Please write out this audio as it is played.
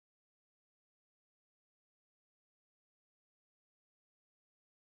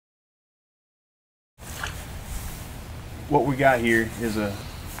what we got here is a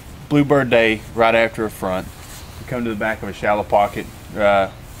bluebird day right after a front. We come to the back of a shallow pocket.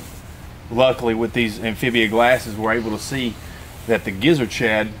 Luckily, with these Amphibia glasses, we're able to see that the gizzard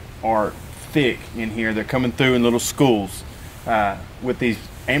shad are thick in here. They're coming through in little schools. With these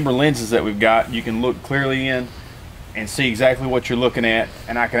amber lenses that we've got, you can look clearly in and see exactly what you're looking at,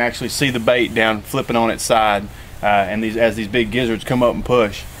 and I can actually see the bait down flipping on its side, and as these big gizzards come up and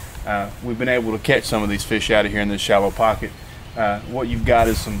push, we've been able to catch some of these fish out of here in this shallow pocket. What you've got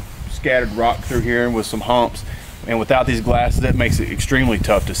is some scattered rock through here with some humps, and without these glasses that makes it extremely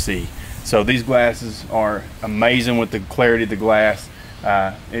tough to see. So these glasses are amazing with the clarity of the glass.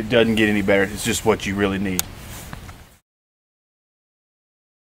 It doesn't get any better. It's just what you really need.